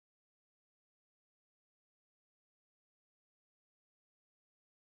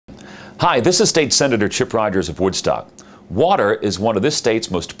Hi, this is State Senator Chip Rogers of Woodstock. Water is one of this state's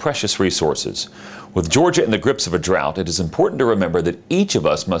most precious resources. With Georgia in the grips of a drought, it is important to remember that each of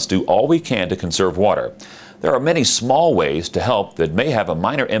us must do all we can to conserve water. There are many small ways to help that may have a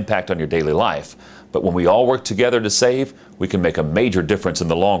minor impact on your daily life, but when we all work together to save, we can make a major difference in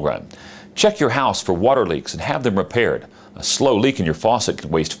the long run. Check your house for water leaks and have them repaired. A slow leak in your faucet can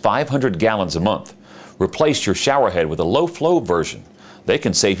waste 500 gallons a month. Replace your shower head with a low-flow version. They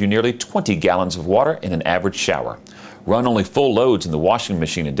can save you nearly 20 gallons of water in an average shower. Run only full loads in the washing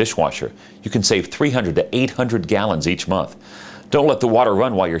machine and dishwasher. You can save 300 to 800 gallons each month. Don't let the water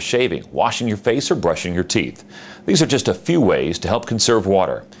run while you're shaving, washing your face, or brushing your teeth. These are just a few ways to help conserve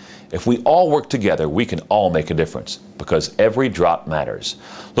water. If we all work together, we can all make a difference, because every drop matters.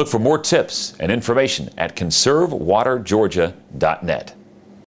 Look for more tips and information at conservewatergeorgia.net.